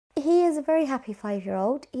is a very happy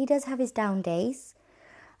 5-year-old. He does have his down days.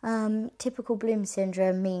 Typical Bloom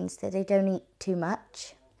syndrome means that they don't eat too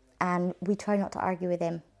much, and we try not to argue with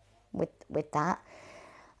him with that.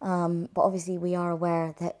 But obviously we are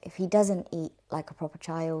aware that if he doesn't eat like a proper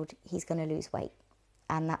child, he's going to lose weight,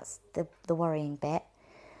 and that's the worrying bit.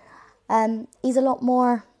 He's a lot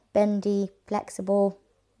more bendy, flexible,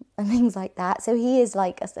 and things like that. So he is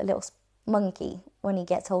like a little monkey when he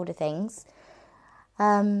gets hold of things.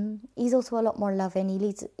 He's also a lot more loving.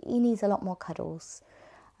 He needs a lot more cuddles,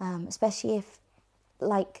 especially if,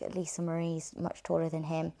 like Lisa Marie's much taller than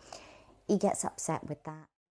him, he gets upset with that.